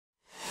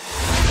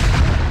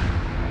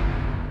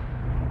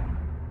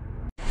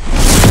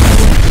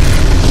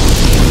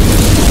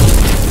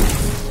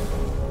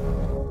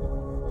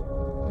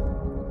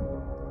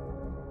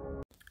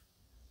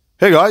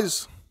Hey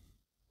guys,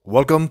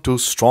 welcome to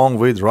Strong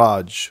with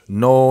Raj,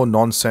 no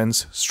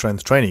nonsense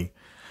strength training.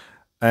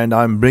 And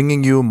I'm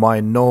bringing you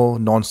my no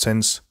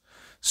nonsense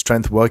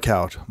strength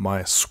workout,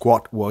 my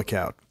squat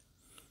workout.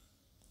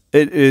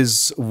 It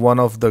is one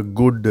of the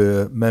good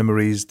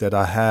memories that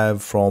I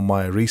have from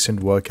my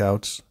recent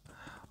workouts,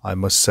 I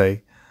must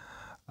say.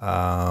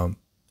 Um,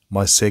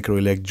 my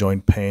sacroiliac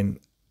joint pain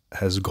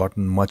has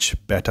gotten much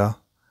better,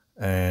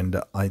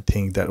 and I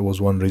think that was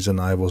one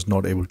reason I was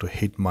not able to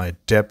hit my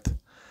depth.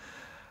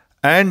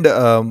 And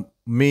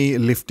me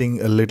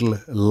lifting a little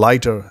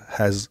lighter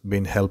has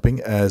been helping,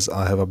 as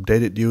I have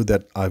updated you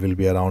that I will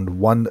be around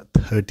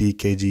 130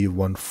 kg,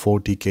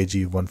 140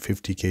 kg,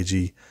 150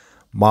 kg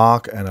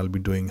mark, and I'll be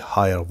doing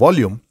higher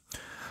volume.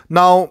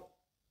 Now,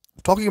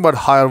 talking about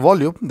higher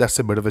volume, that's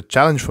a bit of a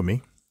challenge for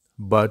me.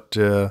 But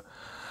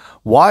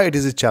why it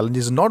is a challenge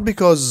is not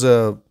because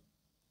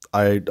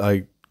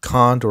I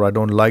can't or I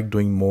don't like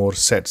doing more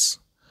sets.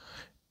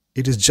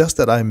 It is just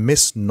that I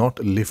miss not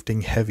lifting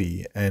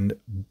heavy. And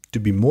to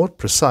be more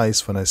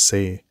precise, when I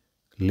say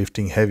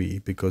lifting heavy,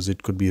 because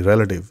it could be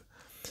relative,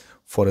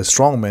 for a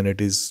strong man,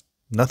 it is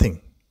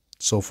nothing.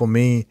 So for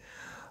me,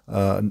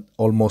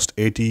 almost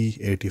 80,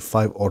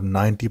 85 or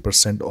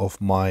 90% of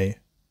my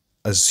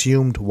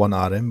assumed 1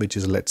 RM, which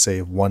is let's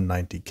say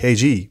 190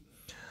 kg,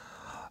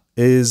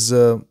 is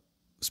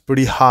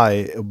pretty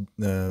high,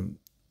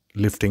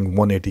 lifting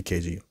 180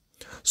 kg.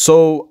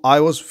 So I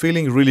was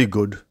feeling really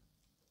good,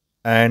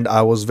 and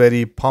I was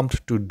very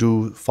pumped to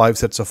do 5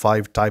 sets of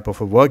 5 type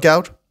of a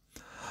workout.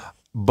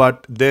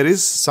 But there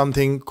is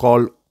something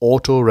called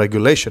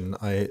auto-regulation.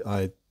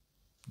 I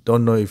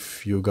don't know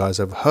if you guys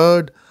have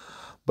heard,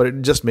 but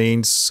it just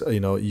means,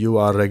 you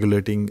are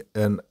regulating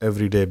an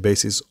everyday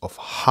basis of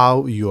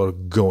how you are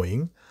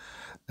going,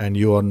 and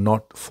you are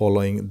not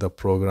following the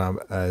program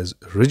as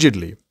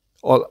rigidly.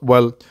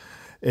 Well,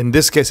 in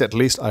this case, at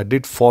least, I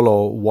did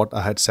follow what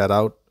I had set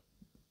out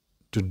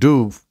to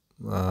do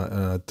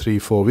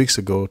 3-4 weeks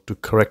ago to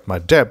correct my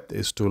depth,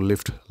 is to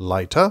lift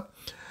lighter.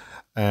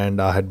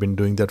 And I had been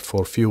doing that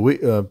for a few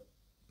weeks,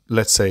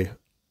 let's say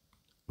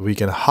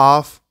week and a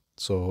half,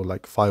 so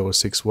like 5 or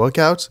 6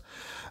 workouts.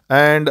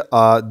 And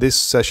this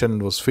session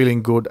was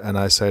feeling good, and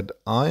I said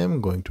I am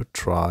going to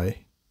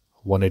try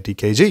 180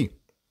 kg.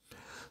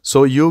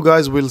 So you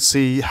guys will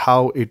see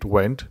how it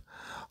went.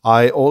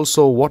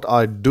 What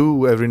I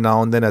do every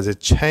now and then as a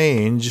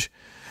change,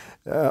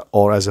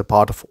 or as a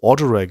part of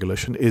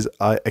auto-regulation, is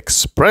I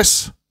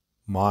express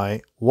my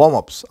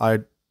warm-ups.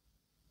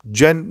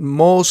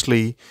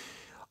 Mostly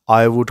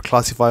I would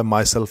classify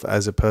myself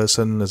as a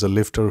person, as a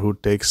lifter who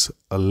takes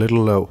a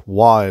little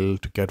while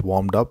to get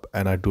warmed up,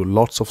 and I do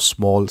lots of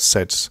small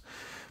sets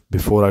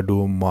before I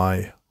do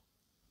my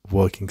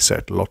working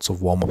set, lots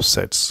of warm-up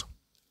sets.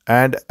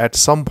 And at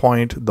some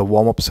point the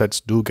warm-up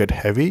sets do get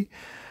heavy,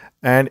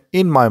 and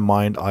in my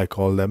mind I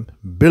call them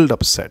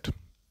build-up set.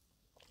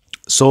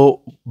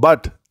 So,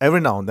 but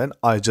every now and then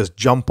I just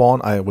jump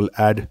on. I will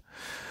add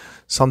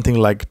something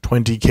like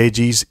 20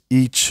 kgs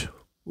each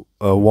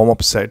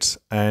warm-up sets,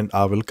 and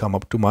I will come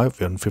up to my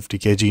 150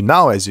 kg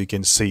now, as you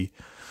can see.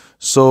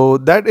 So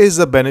that is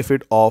the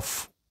benefit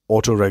of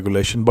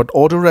auto-regulation. But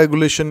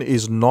auto-regulation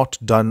is not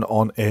done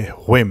on a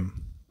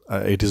whim.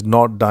 It is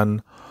not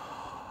done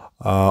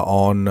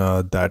on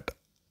that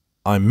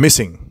I'm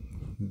missing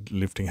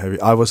lifting heavy.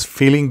 I was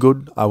feeling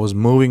good. I was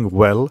moving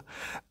well,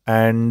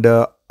 and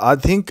I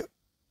think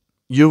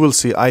you will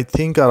see, I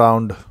think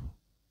around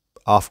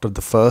after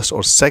the first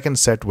or second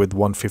set with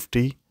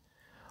 150,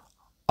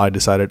 I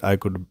decided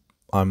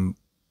I'm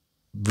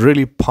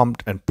really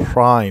pumped and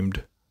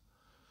primed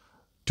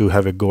to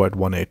have a go at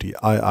 180.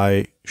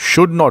 I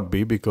should not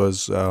be,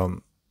 because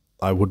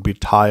I would be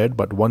tired,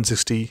 but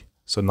 160,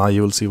 so now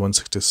you will see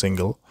 160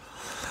 single.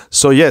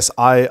 So yes,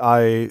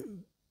 I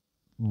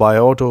by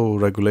auto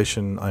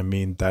regulation, I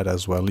mean that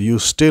as well. You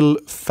still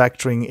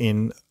factoring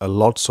in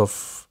lots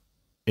of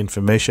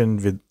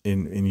information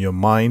in your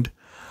mind.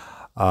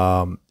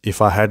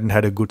 If I hadn't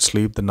had a good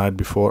sleep the night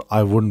before,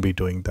 I wouldn't be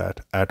doing that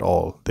at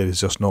all. There is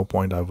just no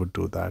point I would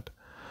do that.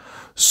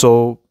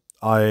 So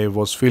I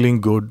was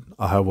feeling good.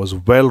 I was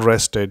well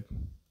rested,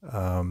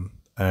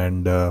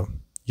 and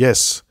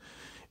yes,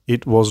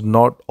 it was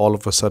not all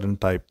of a sudden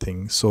type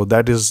thing. So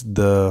that is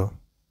the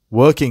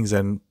workings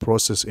and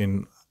process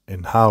in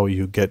how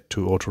you get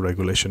to auto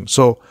regulation.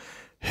 So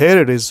here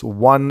it is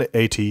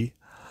 180,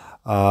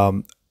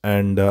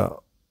 and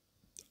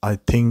I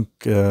think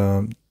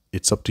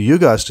it's up to you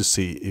guys to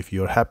see if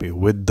you're happy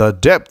with the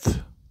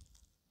depth.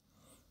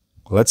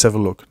 Let's have a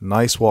look.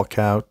 Nice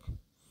walkout.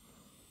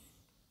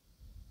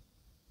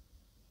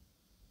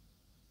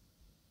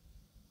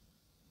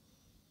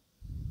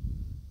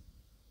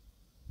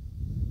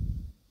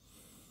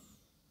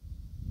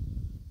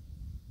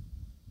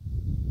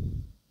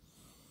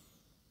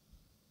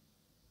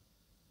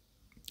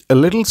 A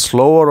little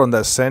slower on the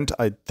ascent.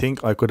 I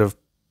think I could have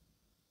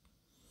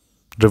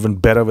driven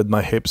better with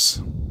my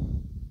hips.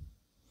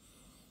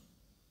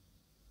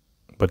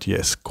 But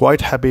yes,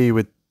 quite happy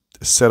with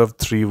a set of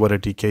 3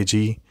 180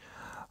 kg.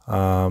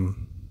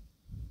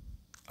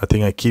 I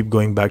think I keep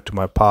going back to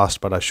my past,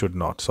 but I should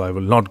not. So I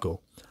will not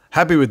go.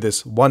 Happy with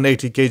this.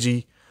 180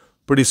 kg,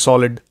 pretty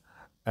solid.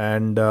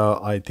 And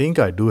I think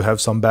I do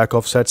have some back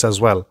off sets as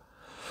well.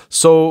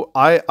 So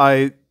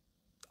I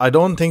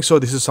don't think so.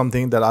 This is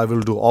something that I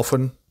will do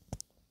often,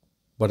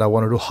 but I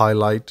wanted to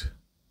highlight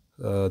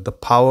the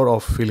power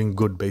of feeling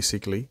good,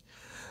 basically.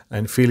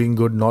 And feeling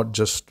good not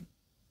just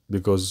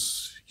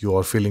because you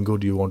are feeling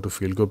good, you want to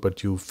feel good,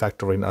 but you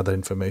factor in other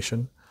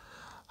information.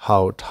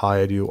 How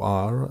tired you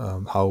are,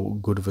 how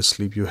good of a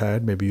sleep you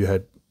had. Maybe you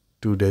had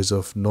 2 days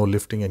of no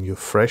lifting and you're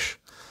fresh.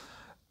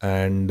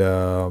 And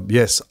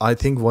yes, I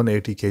think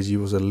 180 kg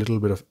was a little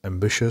bit of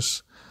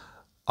ambitious.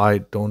 I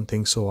don't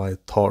think so. I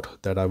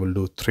thought that I will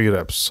do 3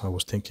 reps. I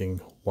was thinking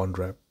 1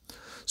 rep.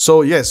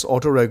 So yes,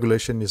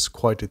 auto-regulation is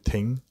quite a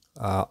thing.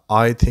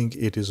 I think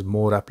it is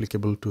more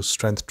applicable to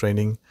strength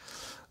training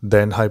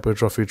than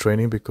hypertrophy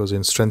training, because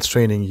in strength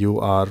training, you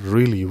are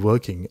really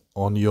working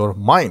on your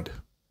mind.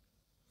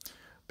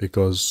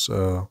 Because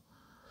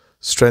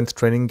strength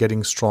training,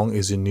 getting strong,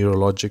 is a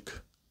neurologic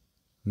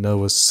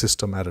nervous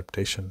system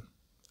adaptation.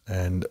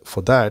 And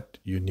for that,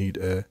 you need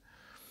a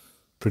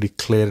pretty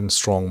clear and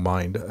strong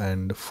mind.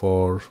 And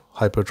for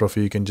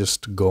hypertrophy, you can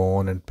just go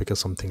on and pick up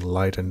something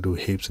light and do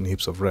heaps and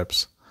heaps of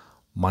reps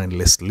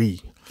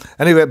mindlessly.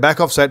 Anyway, back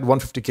off set,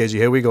 150 kg.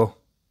 Here we go.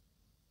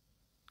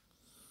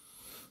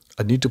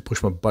 I need to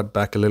push my butt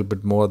back a little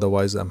bit more.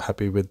 Otherwise, I'm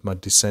happy with my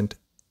descent.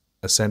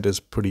 Ascent is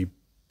pretty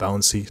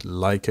bouncy,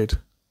 like it.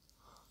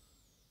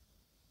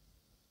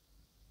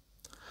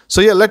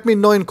 So yeah, let me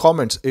know in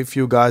comments if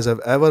you guys have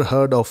ever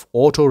heard of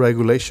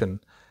auto-regulation,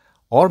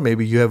 or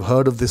maybe you have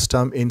heard of this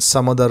term in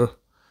some other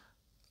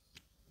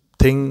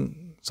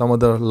thing, some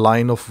other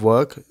line of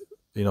work.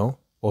 You know,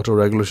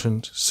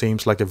 auto-regulation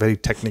seems like a very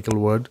technical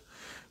word.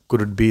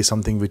 Could it be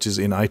something which is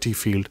in IT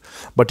field?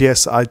 But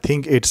yes, I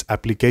think its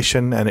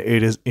application and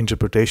its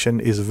interpretation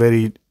is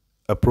very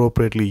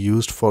appropriately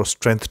used for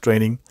strength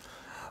training.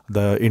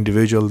 The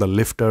individual, the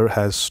lifter,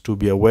 has to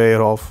be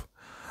aware of.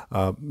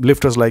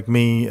 Lifters like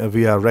me,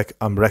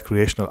 I'm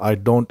recreational. I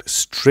don't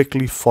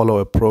strictly follow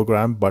a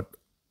program, but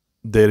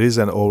there is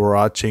an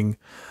overarching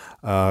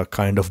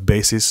kind of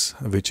basis,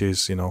 which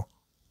is, you know,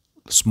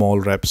 small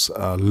reps,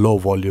 low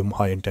volume,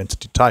 high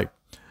intensity type.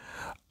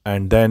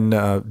 And then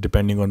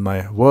depending on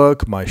my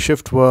work, my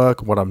shift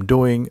work, what I'm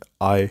doing,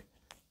 I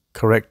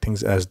correct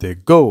things as they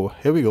go.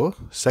 Here we go.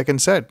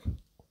 Second set,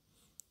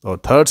 or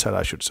third set,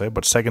 I should say,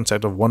 but second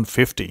set of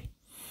 150.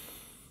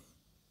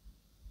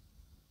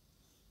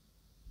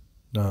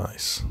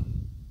 Nice.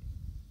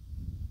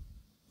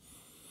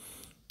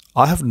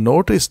 I have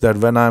noticed that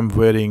when I'm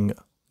wearing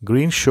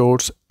green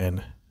shorts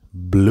and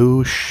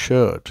blue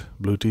t-shirt,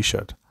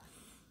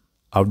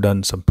 I've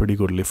done some pretty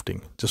good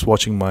lifting. Just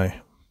watching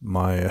my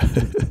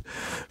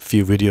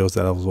few videos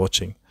that I was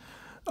watching.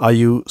 Are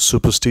you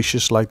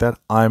superstitious like that?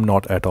 I'm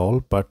not at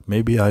all, but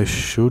maybe I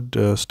should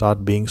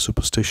start being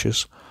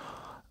superstitious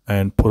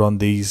and put on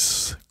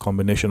these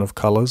combination of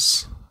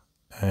colors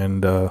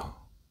and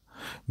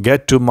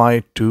get to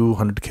my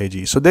 200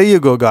 kg. So there you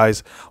go,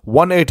 guys.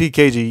 180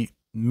 kg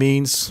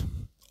means,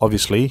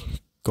 obviously,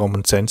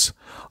 common sense,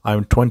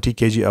 I'm 20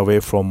 kg away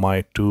from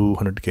my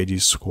 200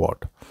 kg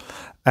squat.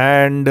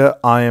 And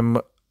I am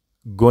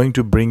going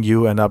to bring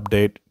you an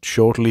update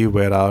shortly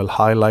where I'll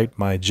highlight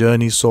my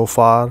journey so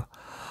far.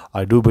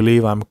 I do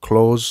believe I'm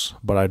close,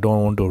 but I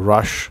don't want to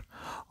rush.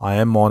 I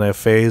am on a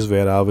phase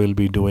where I will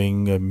be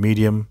doing a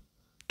medium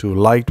to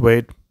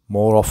lightweight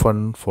more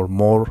often for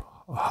more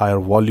higher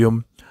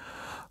volume.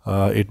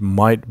 It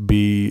might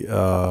be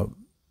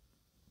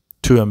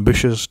too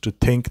ambitious to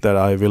think that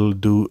I will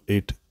do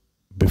it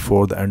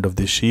before the end of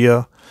this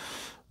year,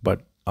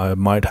 but I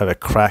might have a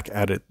crack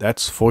at it,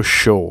 that's for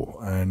sure.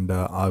 And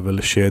I will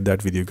share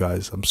that with you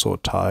guys. I'm so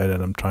tired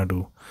and I'm trying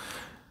to,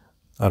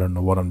 I don't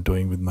know what I'm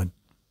doing with my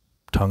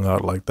tongue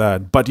out like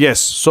that. But yes,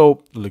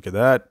 so look at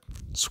that.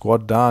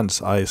 Squat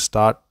dance. I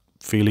start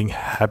feeling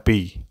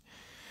happy.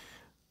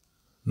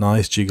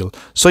 Nice jiggle.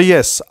 So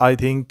yes, I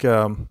think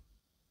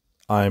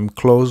I'm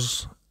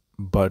close,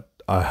 but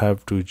I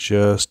have to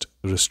just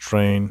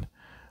restrain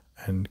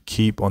and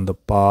keep on the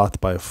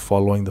path by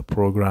following the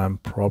program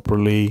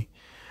properly.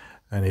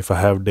 And if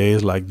I have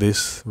days like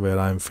this where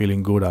I'm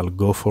feeling good, I'll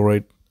go for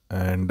it.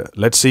 And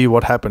let's see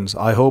what happens.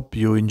 I hope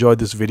you enjoyed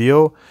this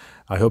video.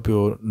 I hope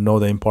you know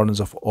the importance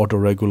of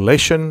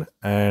auto-regulation.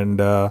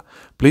 And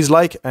please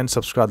like and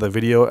subscribe the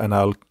video. And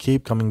I'll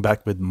keep coming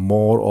back with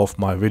more of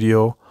my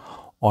video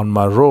on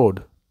my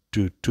road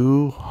to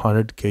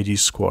 200 kg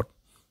squat.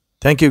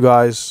 Thank you,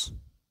 guys.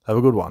 Have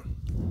a good one.